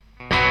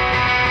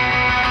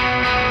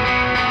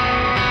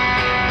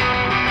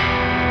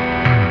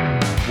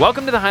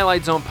Welcome to the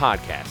Highlight Zone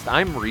podcast.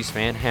 I'm Reese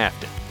Van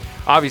Haften.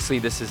 Obviously,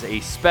 this is a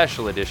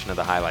special edition of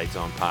the Highlight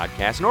Zone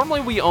podcast.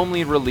 Normally, we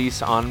only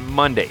release on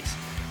Mondays.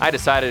 I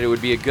decided it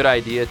would be a good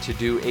idea to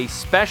do a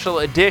special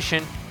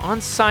edition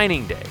on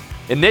signing day.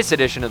 In this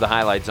edition of the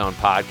Highlight Zone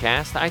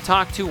podcast, I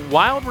talked to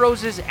Wild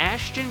Rose's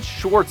Ashton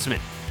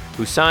Schwartzman,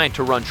 who signed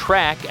to run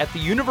track at the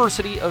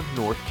University of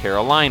North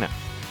Carolina.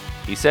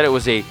 He said it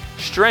was a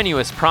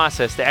strenuous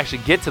process to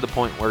actually get to the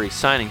point where he's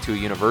signing to a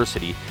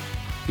university.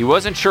 He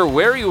wasn't sure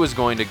where he was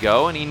going to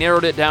go, and he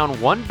narrowed it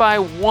down one by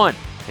one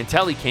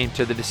until he came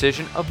to the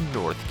decision of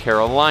North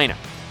Carolina.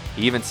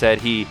 He even said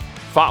he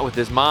fought with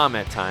his mom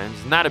at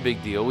times. Not a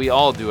big deal. We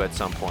all do at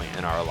some point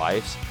in our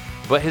lives.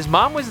 But his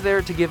mom was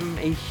there to give him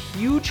a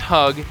huge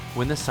hug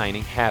when the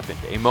signing happened,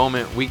 a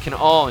moment we can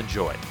all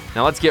enjoy.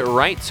 Now let's get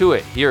right to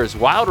it. Here is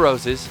Wild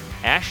Rose's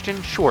Ashton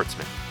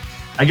Schwartzman.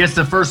 I guess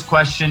the first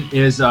question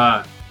is,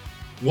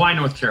 why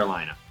North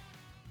Carolina?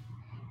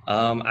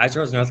 I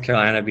chose North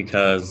Carolina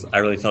because I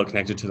really felt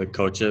connected to the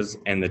coaches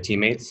and the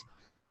teammates.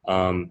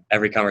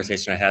 Every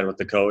conversation I had with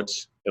the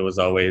coach, it was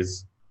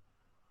always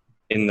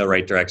in the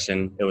right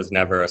direction. It was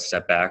never a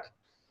step back.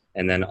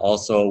 And then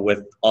also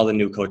with all the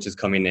new coaches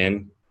coming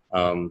in,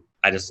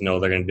 I just know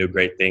they're going to do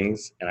great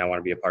things, and I want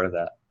to be a part of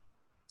that.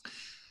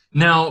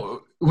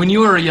 Now, when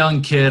you were a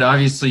young kid,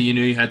 obviously you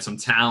knew you had some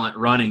talent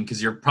running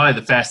because you're probably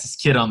the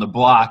fastest kid on the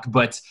block.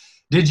 But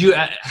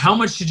how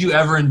much did you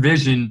ever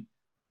envision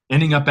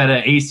ending up at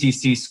an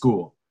ACC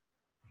school?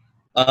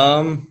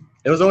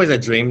 It was always a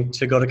dream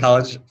to go to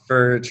college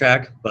for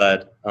track,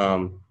 but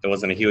it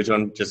wasn't a huge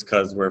one just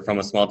because we're from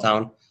a small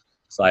town.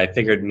 So I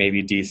figured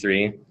maybe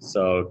D3.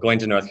 So going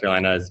to North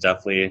Carolina is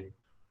definitely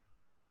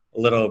a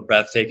little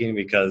breathtaking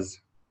because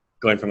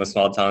going from a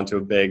small town to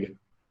a big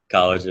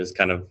college is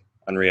kind of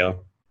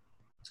unreal.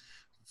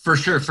 For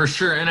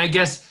sure. And I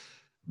guess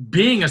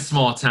being a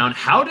small town,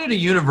 how did a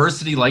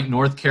university like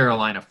North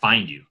Carolina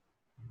find you?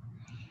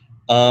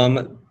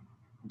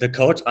 The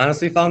coach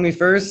honestly found me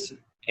first,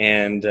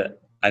 and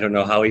I don't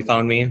know how he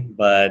found me,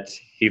 but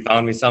he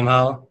found me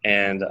somehow,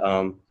 and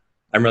I'm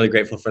really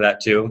grateful for that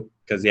too,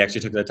 because he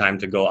actually took the time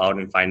to go out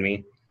and find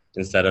me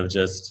instead of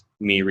just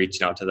me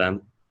reaching out to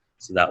them.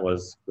 So that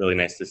was really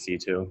nice to see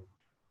too.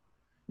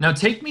 Now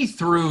take me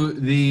through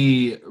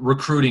the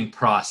recruiting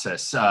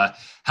process.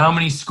 How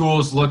many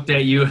schools looked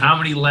at you? How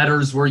many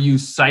letters were you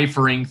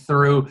ciphering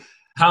through?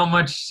 How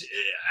much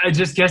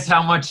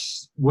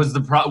was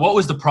what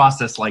was the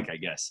process like, I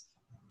guess?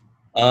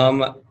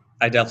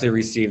 I definitely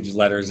received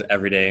letters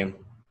every day,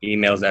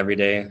 emails every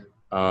day.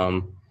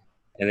 And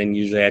then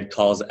usually I had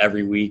calls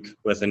every week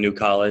with a new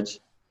college.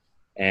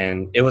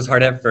 And it was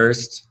hard at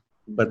first,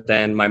 but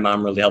then my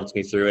mom really helped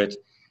me through it.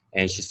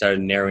 And she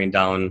started narrowing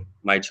down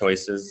my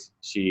choices.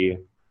 She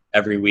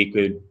every week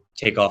would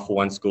take off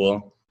one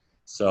school.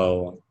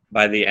 So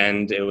by the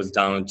end, it was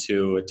down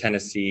to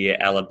Tennessee,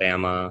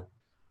 Alabama,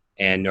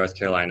 and North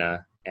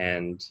Carolina.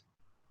 And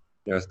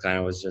North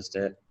Carolina was just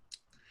it.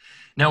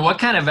 Now, what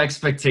kind of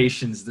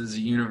expectations does a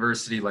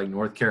university like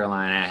North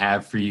Carolina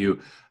have for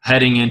you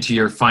heading into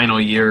your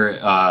final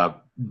year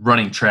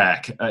running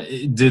track?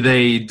 Do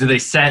they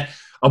set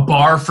a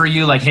bar for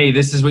you, like, hey,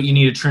 this is what you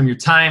need to trim your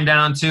time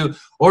down to?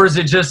 Or is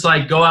it just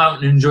like go out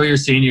and enjoy your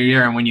senior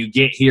year, and when you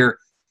get here,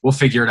 we'll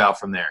figure it out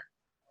from there?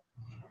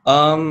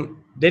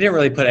 They didn't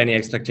really put any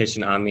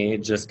expectation on me,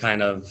 just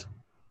kind of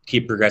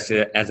keep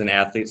progressing as an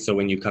athlete. So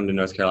when you come to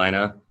North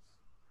Carolina,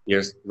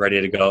 you're ready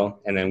to go,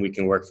 and then we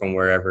can work from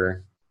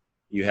wherever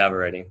you have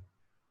already.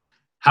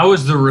 How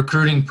has the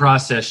recruiting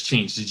process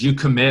changed? Did you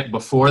commit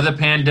before the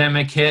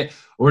pandemic hit,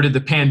 or did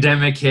the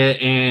pandemic hit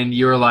and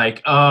you were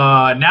like,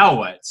 now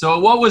what? So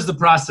what was the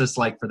process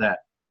like for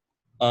that?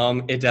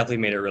 It definitely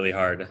made it really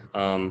hard.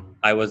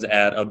 I was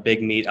at a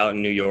big meet out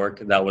in New York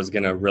that was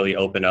going to really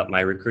open up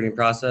my recruiting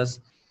process.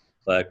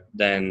 But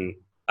then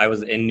I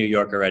was in New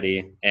York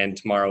already, and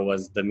tomorrow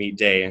was the meet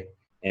day,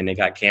 and it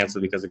got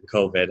canceled because of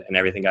COVID, and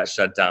everything got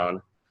shut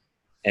down.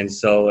 And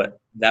so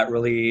that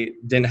really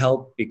didn't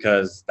help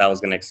because that was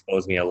going to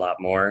expose me a lot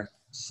more.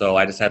 So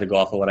I just had to go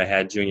off of what I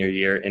had junior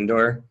year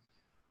indoor,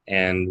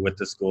 and with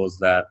the schools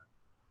that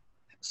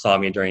saw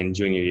me during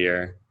junior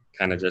year,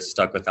 kind of just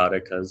stuck without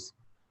it because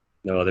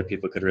no other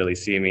people could really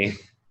see me.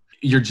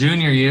 Your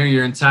junior year,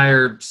 your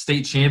entire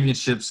state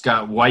championships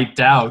got wiped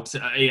out.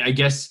 I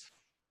guess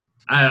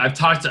I've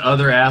talked to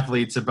other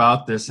athletes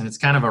about this, and it's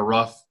kind of a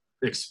rough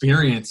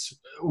experience.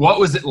 What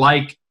was it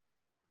like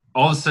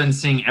all of a sudden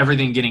seeing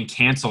everything getting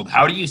canceled?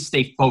 How do you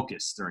stay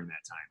focused during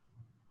that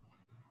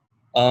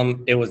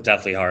time? It was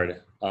definitely hard.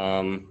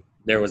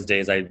 There was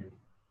days I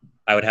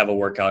would have a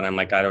workout and I'm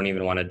like, I don't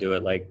even want to do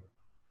it. Like,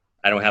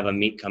 I don't have a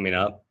meet coming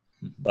up,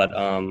 but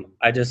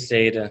I just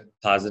stayed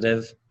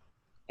positive.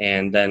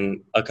 And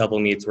then a couple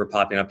meets were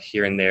popping up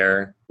here and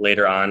there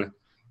later on.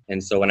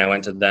 And so when I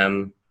went to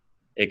them,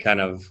 it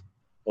kind of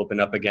opened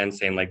up again,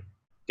 saying like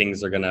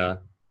things are going to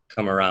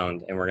come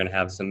around and we're going to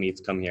have some meets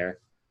come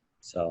here.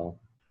 So,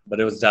 but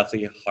it was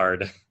definitely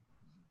hard.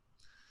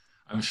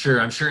 I'm sure.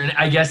 And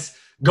I guess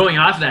going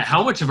off of that,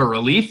 how much of a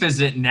relief is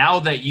it now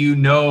that you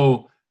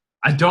know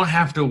I don't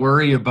have to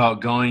worry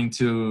about going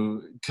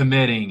to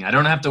committing. I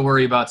don't have to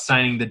worry about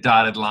signing the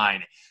dotted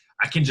line.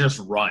 I can just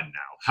run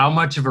now. How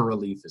much of a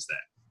relief is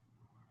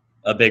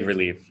that? A big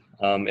relief.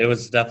 It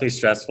was definitely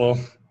stressful,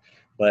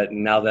 but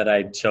now that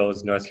I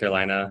chose North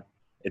Carolina,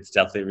 it's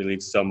definitely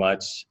relieved so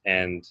much.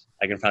 And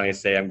I can finally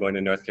say I'm going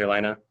to North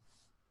Carolina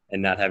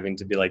and not having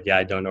to be like, yeah,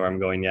 I don't know where I'm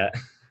going yet.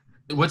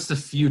 What's the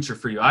future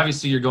for you?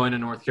 Obviously, you're going to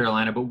North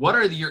Carolina, but what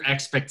are your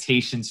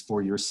expectations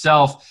for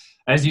yourself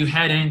as you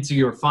head into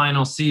your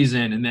final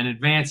season and then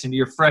advance into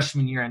your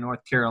freshman year at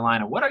North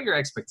Carolina? What are your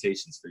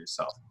expectations for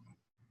yourself?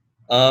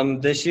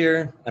 This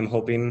year, I'm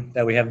hoping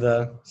that we have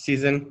the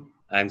season.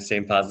 I'm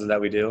staying positive that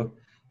we do.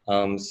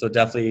 So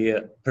definitely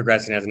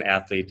progressing as an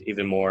athlete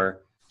even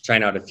more,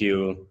 trying out a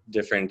few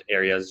different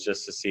areas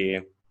just to see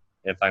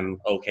if I'm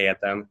okay at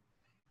them.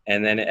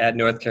 And then at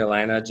North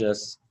Carolina,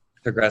 just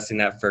progressing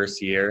that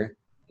first year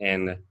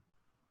and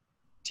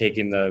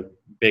taking the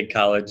big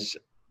college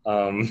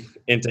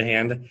into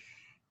hand.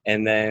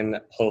 And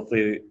then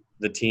hopefully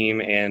the team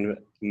and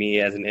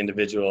me as an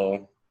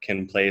individual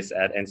can place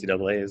at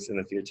NCAAs in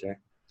the future.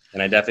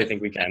 And I definitely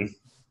think we can.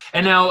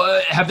 And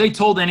now, have they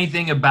told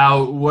anything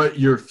about what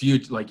your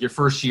future, like your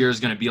first year is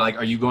going to be like?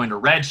 Are you going to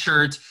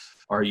redshirt?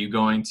 Are you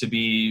going to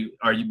be,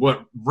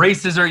 what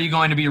races are you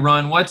going to be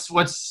run? What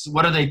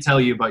do they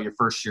tell you about your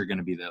first year going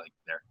to be there?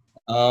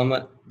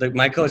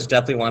 My coach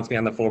definitely wants me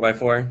on the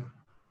 4x4.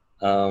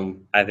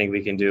 I think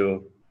we can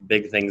do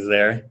big things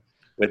there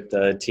with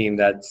the team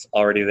that's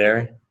already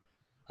there.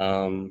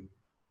 And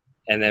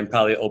then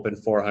probably open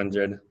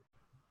 400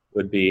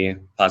 would be a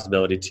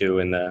possibility too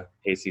in the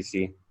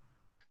ACC.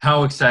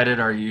 How excited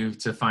are you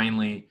to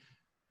finally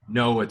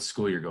know what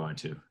school you're going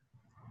to?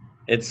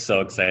 It's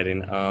so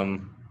exciting.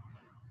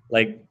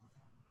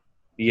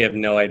 You have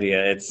no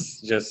idea. It's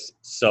just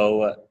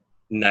so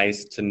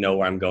nice to know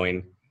where I'm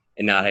going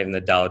and not having the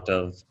doubt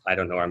of, I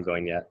don't know where I'm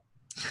going yet.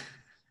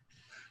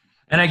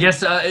 And I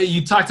guess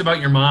you talked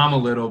about your mom a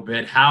little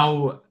bit.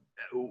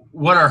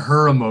 What are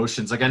her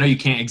emotions? Like, I know you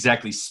can't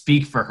exactly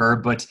speak for her,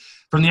 but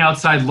from the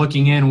outside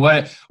looking in,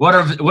 what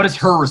has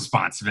her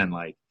response been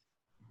like?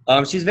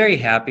 She's very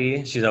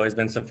happy. She's always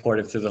been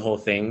supportive through the whole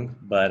thing,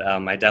 but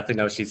I definitely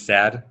know she's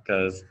sad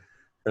because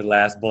her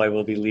last boy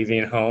will be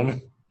leaving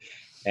home,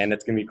 and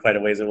it's going to be quite a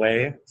ways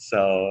away.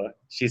 So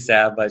she's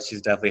sad, but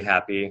she's definitely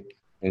happy,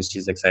 and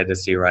she's excited to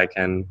see where I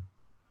can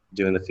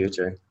do in the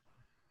future.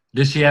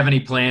 Does she have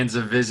any plans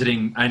of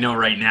visiting? I know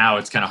right now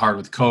it's kind of hard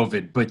with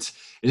COVID, but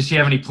does she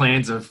have any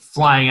plans of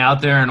flying out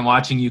there and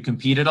watching you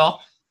compete at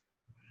all?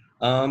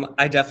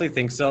 I definitely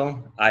think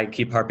so. I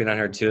keep harping on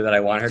her too that I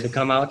want her to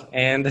come out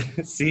and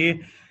see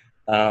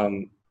for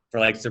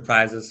like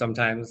surprises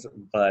sometimes,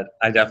 but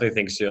I definitely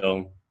think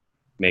she'll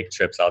make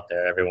trips out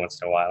there every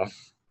once in a while.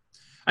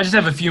 I just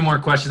have a few more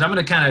questions. I'm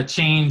going to kind of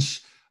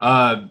change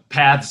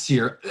paths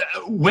here.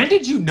 When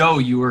did you know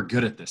you were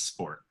good at this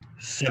sport?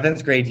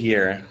 7th grade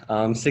year.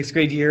 6th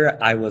grade year,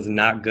 I was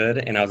not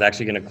good and I was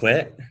actually going to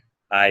quit.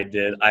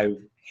 I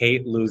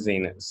hate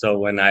losing. So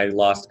when I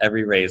lost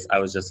every race, I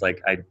was just like,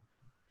 I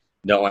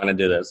don't want to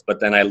do this. But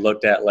then I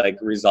looked at like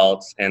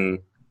results and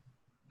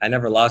I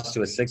never lost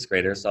to a 6th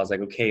grader. So I was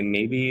like, okay,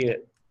 maybe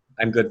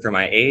I'm good for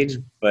my age,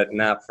 but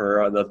not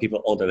for the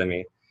people older than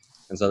me.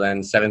 And so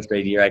then 7th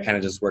grade year, I kind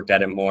of just worked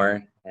at it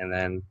more. And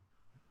then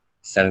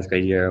 7th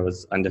grade year I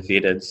was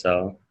undefeated.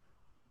 So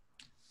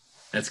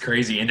that's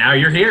crazy. And now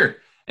you're here.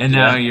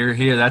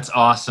 That's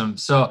awesome.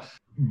 So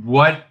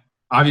what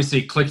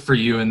obviously clicked for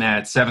you in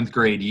that 7th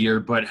grade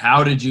year, but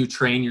how did you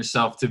train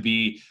yourself to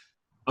be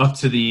up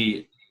to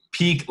the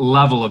peak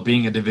level of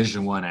being a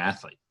Division I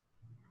athlete?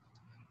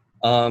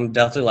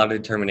 Definitely a lot of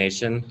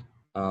determination.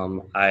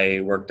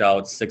 I worked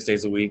out 6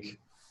 days a week.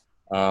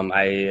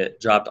 I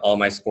dropped all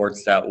my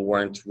sports that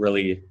weren't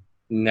really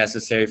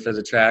necessary for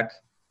the track,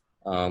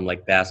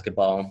 like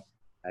basketball.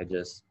 I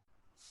just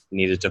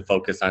needed to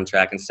focus on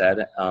track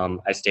instead.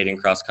 I stayed in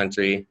cross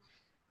country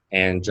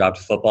and dropped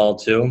football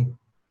too.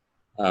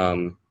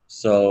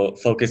 So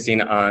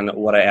focusing on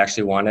what I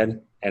actually wanted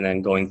and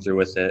then going through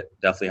with it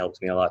definitely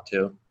helped me a lot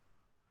too.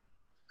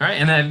 All right.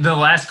 And then the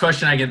last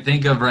question I can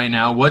think of right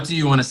now, what do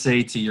you want to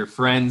say to your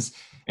friends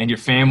and your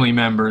family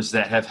members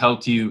that have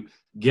helped you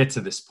get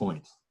to this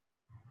point?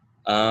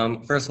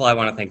 First of all, I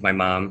want to thank my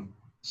mom.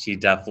 She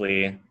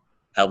definitely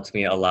helped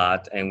me a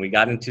lot and we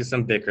got into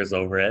some bickers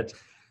over it,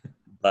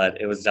 but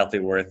it was definitely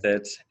worth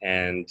it.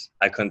 And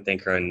I couldn't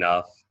thank her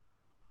enough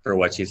for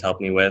what she's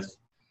helped me with.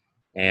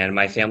 And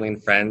my family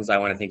and friends, I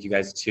want to thank you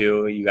guys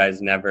too. You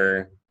guys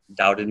never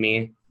doubted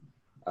me.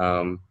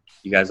 You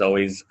guys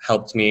always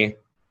helped me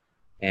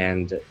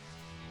and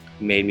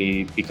made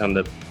me become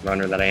the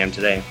runner that I am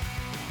today.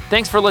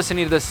 Thanks for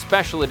listening to this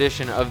special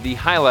edition of the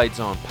Highlight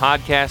Zone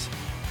podcast.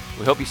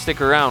 We hope you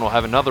stick around. We'll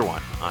have another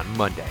one on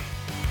Monday.